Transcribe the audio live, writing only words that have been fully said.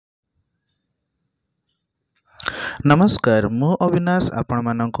नमस्कार मु अविनाश आपण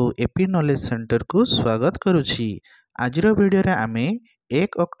मानकु एपी नॉलेज सेंटर को स्वागत करुछि। आजिर वीडियो रे आमे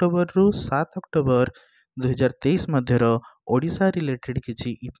 1 अक्टोबर रु 7 अक्टोबर 2023 मध्यर ओडिशा रिलेटेड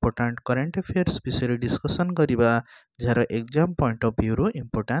किछि इंपोर्टेंट करंट अफेयर्स विषय डिस्कशन करिबा jar exam point of view row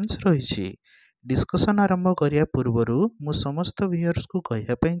importance रहिछि। डिस्कशन आरंभ करिया पूर्वरु मु समस्त व्यूअर्स को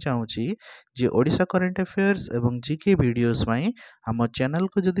कहिया पई चाहूछि जे ओडिशा करंट अफेयर्स एवं जीके वीडियोस पई हम चैनल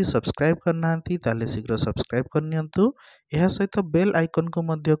को जदि सब्सक्राइब करनांती ताले शीघ्र सब्सक्राइब करनियंतु। एहा सहित बेल आइकन को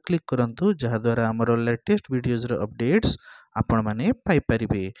मध्य क्लिक करंतु जहा द्वारा हमर लेटेस्ट वीडियोस रो अपडेट्स आपण माने पाई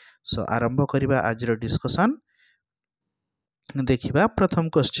परिबे। सो आरंभ करिबा आज रो डिस्कशन। देखिबा प्रथम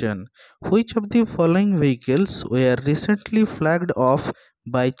question, which of the following vehicles where recently flagged of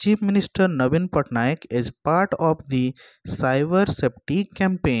by Chief Minister Navin Patnaik as part of the cyber safety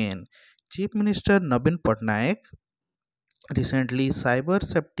campaign? Chief Minister Navin Patnaik recently cyber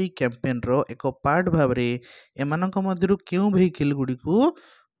safety campaign रो एक part Bhavre एमानक मध्यरु केउ vehicle गुडी को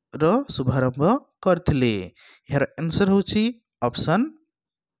रो शुभारंभ करथिले। यार answer होची option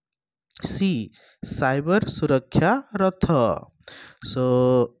C cyber सुरक्षा रथ। सो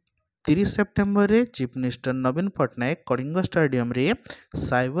 30 September रे chief minister नवीन Patnaik Kalinga stadium रे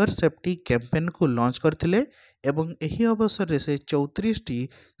साइबर सेफ्टी कैंपेन को लॉन्च करथिले एवं एही अवसर रे से 34 टी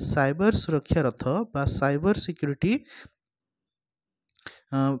साइबर सुरक्षा रथ बा साइबर सिक्योरिटी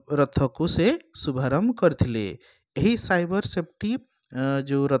रथ को से शुभारंभ करथिले। एही साइबर सेफ्टी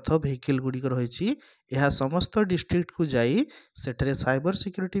जो रथ व्हीकल गुडी रही यह समस्त डिस्ट्रिक्ट को जाई सेठरे साइबर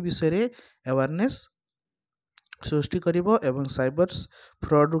सिक्योरिटी विषय रे अवेयरनेस सृष्टि करिवो एवं साइबर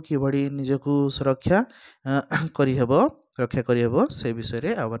फ्रॉड किभଳି निजको सुरक्षा रक्षा करिवो से विषय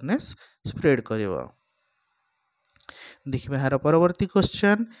रे अवेयरनेस स्प्रेड करिवो। देखिबा हार परवर्ती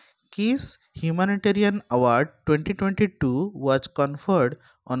क्वेश्चन, किस humanitarian award 2022 was conferred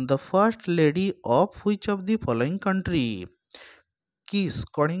on the first lady of which of the following country? किस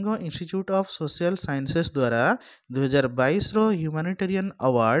Kalinga institute of social sciences द्वारा 2022 रो ह्यूमैनिटेरियन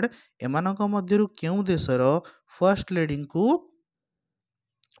अवार्ड एमानक मध्यरु केउ देशर फर्स्ट लेडी को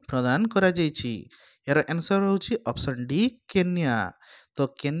प्रदान करा जायछि? यार आंसर होछि ऑप्शन डी केन्या। तो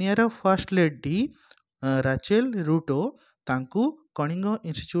Kenya row first lady Rachel Ruto तांकु Kalinga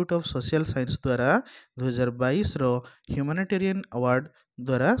institute of social science द्वारा 2022 रो ह्यूमैनिटेरियन अवार्ड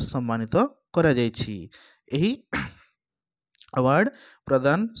द्वारा सम्मानित करा जायछि। एही अवार्ड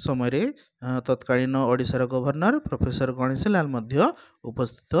प्रदान समय तत्कालीन ओडिशार गवर्नर प्रोफेसर गणेश लाल मध्य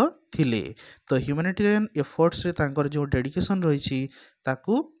उपस्थित थिले। तो ह्यूमैनिटेरियन एफर्ट्स रे तांकर जो डेडिकेशन रही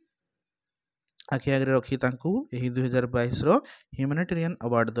ताकू आखि आगे रखी तांकू एही 2022 रो ह्यूमैनिटेरियन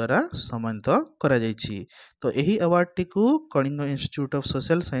अवार्ड द्वारा सम्मानित करा जायछि। तो एही अवार्ड टी को Kalinga institute of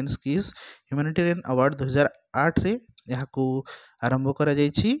social science किस ह्यूमैनिटेरियन अवार्ड 2008 रे यहाँ को आरंभ करा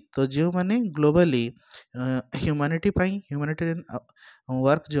जायछि। तो जो माने ग्लोबली ह्यूमैनिटी पाई ह्यूमैनिटेरियन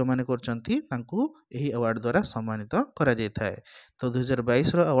वर्क जो माने करचंती तांकू एही अवार्ड द्वारा सम्मानित करा जायथाय। तो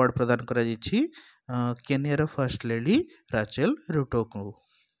 2022 रो अवार्ड प्रदान करा जायछि Kenya row first lady Rachel रूटो को।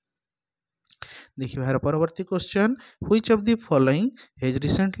 देखिए यार परवर्ती question, which of the following has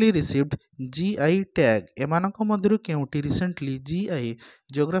recently received GI tag? एमानक मध्यरु केउटी recently GI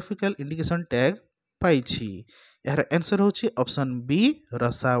geographical indication tag पाइछि? यार आंसर होछि ऑप्शन बी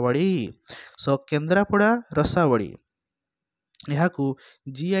रसावली। सो केंद्रापड़ा रसावली यहाँ को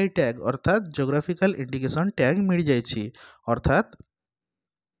जीआई टैग अर्थात ज्योग्राफिकल इंडिकेशन टैग मिल जाइछि। अर्थात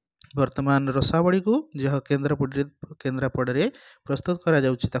वर्तमान रसावली को जहाँ केंद्रापड़ा रे प्रस्तुत करा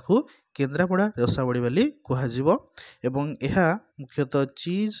जाउछि ताकू केंद्रापड़ा रसावली वाली कुहाजिबो एवं यह मुख्यतः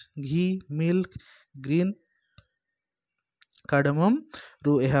चीज घी मिल्क ग्रीन कार्डमम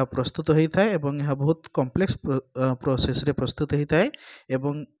रु यह प्रस्तुत होता है एवं यह बहुत कॉम्प्लेक्स प्रोसेस रे प्रस्तुत होता है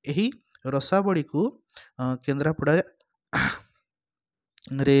एवं यही रसावली को केंद्रापड़ा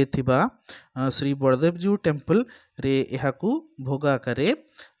रे थिबा श्री बलदेवजू टेम्पल रे यह को भोग आकार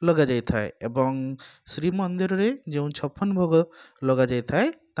लगा जाता है एवं श्री मंदिर रे जो 56 भोग लगा जाता है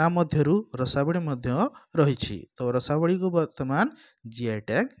ता मध्यरु रसावली मध्य रही। तो रसावली को वर्तमान जीआई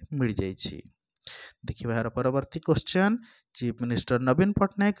टैग मिल जाइछि। देखिए यार परवर्ती question, chief minister Naveen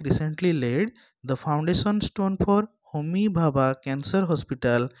Patnaik recently lead the foundation stone for Homi Bhabha cancer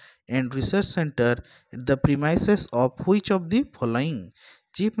hospital and research centre at the premises of which of the following?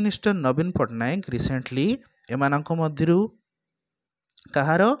 Chief minister Naveen Patnaik recently एमानक मध्यरु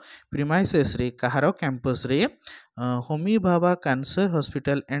Kahar premises रे कहार campus रे Homi Bhabha cancer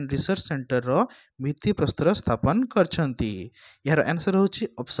hospital and research centre रो भित्ति प्रस्तर स्थापन करछंती? यार answer होछि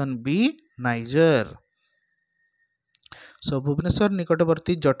option B niger. सो भुवनेश्वर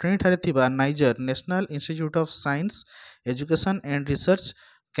निकटवर्ती जटणी ठारे थिबा niger national institute of science education and research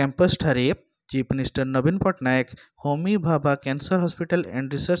campus ठारे chief minister Naveen Patnaik Homi Bhabha cancer hospital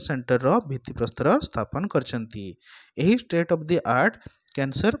and research centre रो भित्तिप्रस्तर स्थापन करछंती। एही state of the art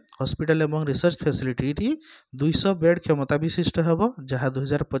cancer hospital एवं रिसर्च फैसिलिटी 200 बेड क्षमता विशिष्ट हेबो जहाँ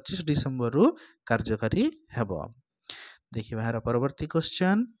 2025 डिसेंबर रु कार्यकारी हेबो। देखिए यार परवर्ती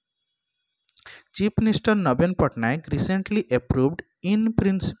question. Chief Minister Navin Patnaik recently approved in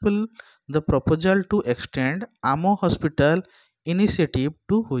principle the proposal to extend Amo Hospital initiative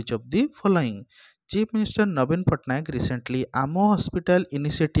to which of the following? Chief Minister Navin Patnaik recently Amo Hospital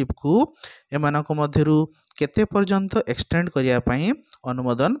initiative को एमानक मध्यरु केते पर्यंत एक्सटेंड करिया पई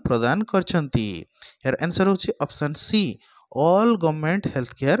अनुमोदन प्रदान करछंती। यार आंसर होची option see all government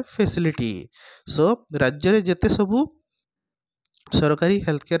health care facility. सो राज्य रे जेते सबु सरकारी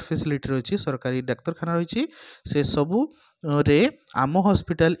हेल्थ केयर फैसिलिटी रही सरकारी डाक्तखाना रही से सबू रे आम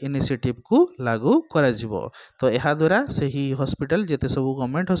हॉस्पिटल इनिशिएटिव को लागू करा जिवो। तो यह द्वारा से ही हॉस्पिटल जेते सबू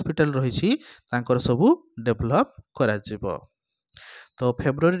गवर्नमेंट हॉस्पिटल रही सबू डेवलप करा जिवो। तो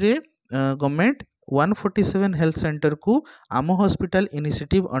फेब्रुआरी रे गवर्नमेंट 147 हेल्थ सेंटर को आम हॉस्पिटल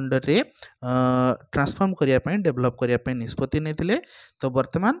इनिशिएटिव अंडर रे ट्रांसफॉर्म करिया पई डेवलप करिया पई निष्पत्ति नेतिले। तो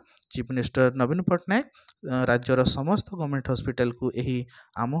वर्तमान चीफ मिनिस्टर नवीन पट्टनायक राज्यर समस्त गवर्नमेंट हॉस्पिटल को यही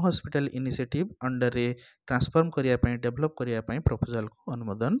आम हॉस्पिटल इनिशिएटिव अंडर रे ट्रांसफॉर्म करिया पई डेवलप करिया पई प्रपोजल को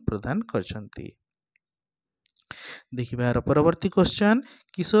अनुमोदन प्रदान करछंती। देखिए यार परवर्ती question.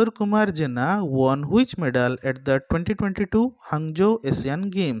 Kishore Kumar Jena one which medal at the 2022 हांगजो Asian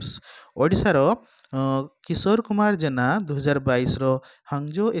games. Odisha row Kishore Kumar Jena 2022 row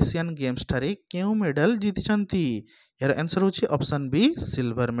हांगजो Asian games ठारे केउ मेडल जीतिछंती। यार आंसर होची ऑप्शन बी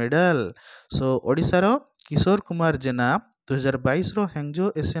सिल्वर मेडल। सो ओडिशा रो किशोर कुमार जेना 2022 रो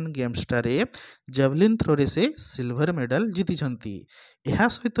हांगजो एशियन गेम्स ठारे जेवलिन थ्रो रे से सिल्वर मेडल जीतिछंती। ଏହା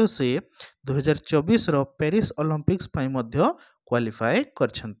ସହିତ ସେ 2024 ର ପ୍ୟାରିସ୍ ଅଲିମ୍ପିକ୍ସ ପାଇଁ ମଧ୍ୟ କ୍ୱାଲିଫାଏ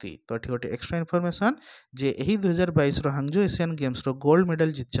କରିଛନ୍ତି। ତ ଏଠି ଗୋଟେ ଏକ୍ସଟ୍ରା ଇନଫର୍ମେସନ୍ ଯେ ଏହି 2022 ର ହାଂଜୋ ଏସିଆନ୍ ଗେମ୍ସର ଗୋଲ୍ଡ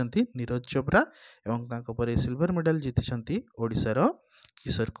ମେଡାଲ ଜିତିଛନ୍ତି ନୀରଜ ଚୋପ୍ରା ଏବଂ ତାଙ୍କ ପରେ ସିଲଭର ମେଡାଲ ଜିତିଛନ୍ତି ଓଡ଼ିଶାର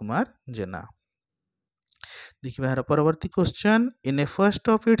କିଶୋର କୁମାର ଜେନା। देखिए यार परवर्ती question. In A first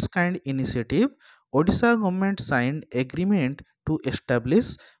of its kind initiative Odisha government signed agreement to establish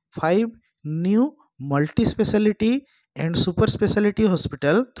 5 new multi speciality and super speciality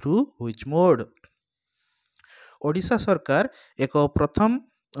hospital through which mode. Odisha सरकार एक प्रथम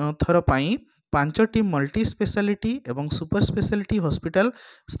थर पाई 5टी मल्टी स्पेशलिटी एवं सुपर स्पेशलिटी हॉस्पिटल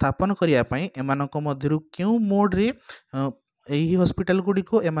स्थापन करिया पाई एमानक मध्यरु क्यों मोड रे यही हॉस्पिटल गुडी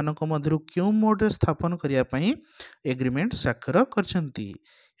को एमानक मध्यरु क्यों मोड रे स्थापन करिया पाई एग्रीमेंट स्वाक्षर करछंती।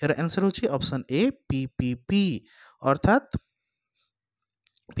 यार आंसर होची ऑप्शन ए पीपीपी अर्थात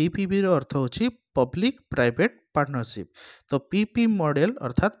पीपीपी रो अर्थ होची पब्लिक प्राइवेट पार्टनरशिप। तो पीपी मॉडल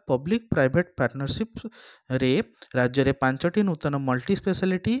अर्थात पब्लिक प्राइवेट पार्टनरशिप रे राज्य रे 5टी नूतन मल्टी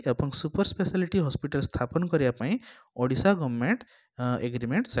स्पेशलिटी एवं सुपर स्पेशलिटी हॉस्पिटल स्थापन करिया पई ओडिशा गवर्नमेंट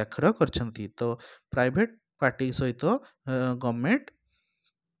एग्रीमेंट स्वाक्षर करछंती। तो प्राइवेट पार्टी सहित गवर्नमेंट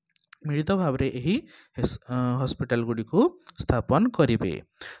मिलित भाव रे एही हॉस्पिटल गुडी को स्थापन करिवे।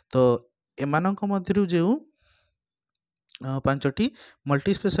 तो एमानक मध्यरु जेउ 5टी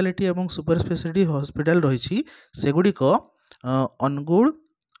मल्टी स्पेशलिटी एवं सुपर स्पेशलिटी हॉस्पिटल रही सेगुड़िक अनुगुल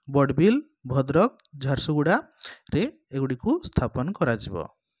बड़बिल भद्रक झारसुगुड़ा रे एगुड़ी को स्थापन करा जिवो।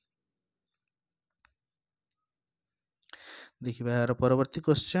 देखिए यार परवर्ती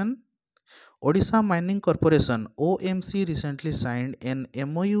question. Odisha Mining Corporation OMC recently signed an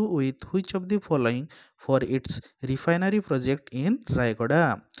MOU with which of the following for its refinery project in Rayagada?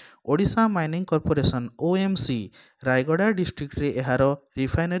 Odisha Mining Corporation OMC Rayagada district रे एहार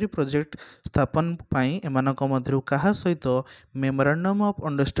रिफाइनरी प्रोजेक्ट स्थापन पाई एमानक मध्यरु काहा सहित मेमोरेंडम ऑफ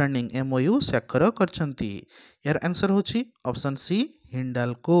अंडरस्टैंडिंग MOU स्वाक्षर करछंती। यार answer होची option C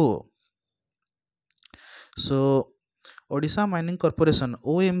Hindalco. सो Odisha mining corporation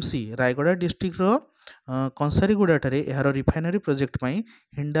OMC Rayagada district रो कंसारीगुड़ा ठारे एहार refinery project पाई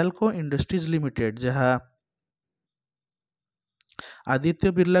Hindalco industries limited जहाँ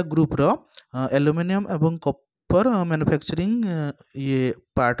Aditya Birla group रो aluminium एवं copper manufacturing ये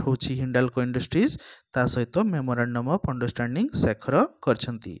पार्ट होची हिंडाल्को इंडस्ट्रीज ता सहित मेमोरेंडम ऑफ अंडरस्टैंडिंग स्वाक्षर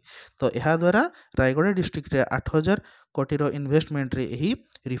करछंती। तो यह द्वारा रायगड़ा डिस्ट्रिक्ट रे 8000 कोटी रो इन्वेस्टमेंट रे एही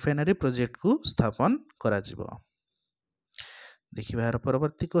रिफाइनरी प्रोजेक्ट को स्थापन करा जिवो। देखिए यार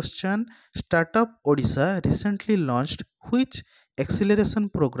परवर्ती question. Startup Odisha recently launched which acceleration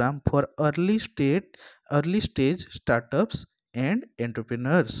programme for early stage startups and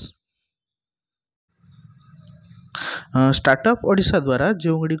entrepreneurs. Startup Odisha द्वारा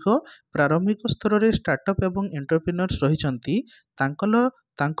जो गुड़िक प्रारंभिक स्तर रे स्टार्टअप एवं एंटरप्रेन्योर्स रहिचंती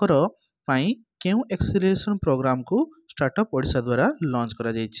तांकर पाई केउ एक्सेलरेशन प्रोग्राम को स्टार्टअप ओडिशा द्वारा लॉन्च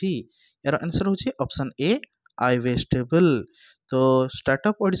करा जायछि यार आंसर होछि ऑप्शन ए आईवेस्टेबल। तो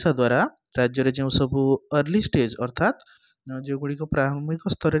स्टार्टअप ओडिशा द्वारा राज्य रे जो सब अर्ली स्टेज अर्थात जो गुड़िक प्रारंभिक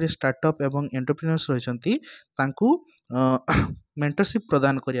स्तर में स्टार्टअप एवं एंटरप्रेन्योर्स रही मेंटरशिप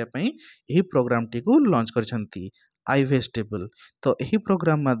प्रदान करने यही प्रोग्राम टी को लॉन्च करछंती आईवेस्टेबल। तो यही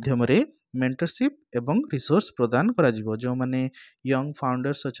प्रोग्राम माध्यम रे मेंटरशिप एवं रिसोर्स प्रदान करा जिवो जो माने यंग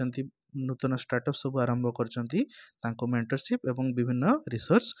फाउंडर्स अछंती नूतन स्टार्टअप सब आरंभ करछंती तांको मेंटरशिप एवं विभिन्न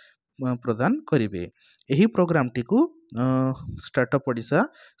रिसोर्स प्रदान करिवे। यही प्रोग्राम टी को startup Odisha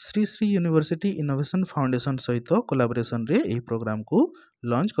Shri Shri university innovation foundation सहित कोलाबोरेशन रे यही प्रोग्राम को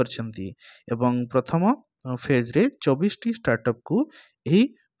लॉन्च करछंती एवं प्रथम फेज रे 24 टी स्टार्टअप को यही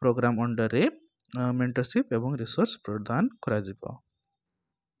प्रोग्राम अंडर रे मेंटरशिप एवं रिसोर्स प्रदान करा जिवो।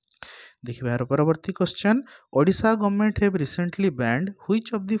 देखिए यार परवर्ती question Odisha government have recently band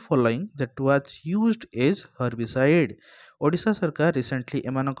which of the following that was used as herbicide. Odisha सरकार रिसेंटली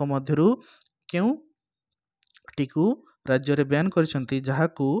एमानक मध्यरु केउ टीकू राज्य रे बैन करछंती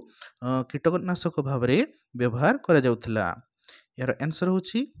जहाकू कीटनाशक भाव रे व्यवहार करा जाउथला। यार आंसर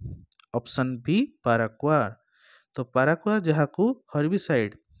होछि ऑप्शन बी पाराक्वा। तो पाराक्वा जहाकू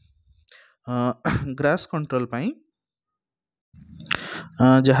हर्बिसाइड ग्रास कंट्रोल पाई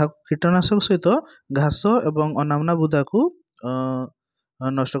जहाँ कीटनाशक सहित घास एवं अनावना बुदा को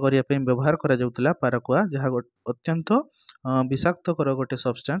नष्ट करने व्यवहार करा जाउतला पाराकुआ जहाँ अत्यंत विषाक्तकर गोटे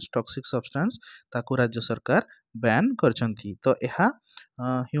सब्सटेंस टॉक्सिक सब्सटेंस ताकू राज्य सरकार बैन करछंती। तो यह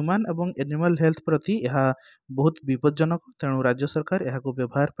ह्यूमन एवं एनिमल हेल्थ प्रति यह बहुत विपज्जनक तेणु राज्य सरकार यह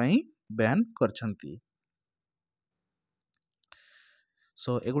व्यवहार पाई बैन करछंती।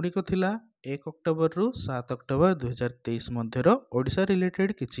 सो एगुड़िक थिला 1 अक्टोबर रु 7 अक्टोबर 2023 मध्यर ओडिशा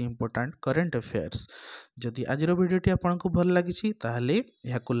रिलेटेड किछि इंपोर्टेंट करेंट अफेयर्स। जदि आज वीडियोटी आपको भल लगी ताहले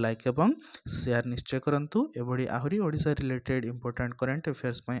याकू लाइक एवं शेयर निश्चय करंतु एभली आहुरी Odisha related important current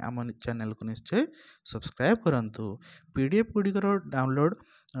affairs पई आम चैनल को निश्चय सब्सक्राइब करंतु। पीडीएफ गुड़िकर डाउनलोड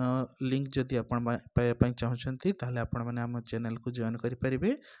लिंक जदि आपण पाइबा चाहते ताहले आपण माने आम चैनल को जॉइन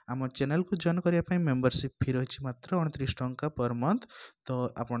करें। आम चैनल को जॉइन करने मेंबरशिप फी रही मात्र 29 टंका पर मंथ। तो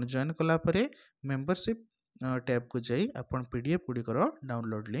आपण जॉइन कला परे मेंबरशिप टैब को जाई आपण पीडीएफ गुड़िकर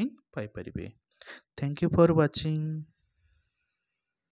डाउनलोड लिंक पाई परिबे। Thank you for watching.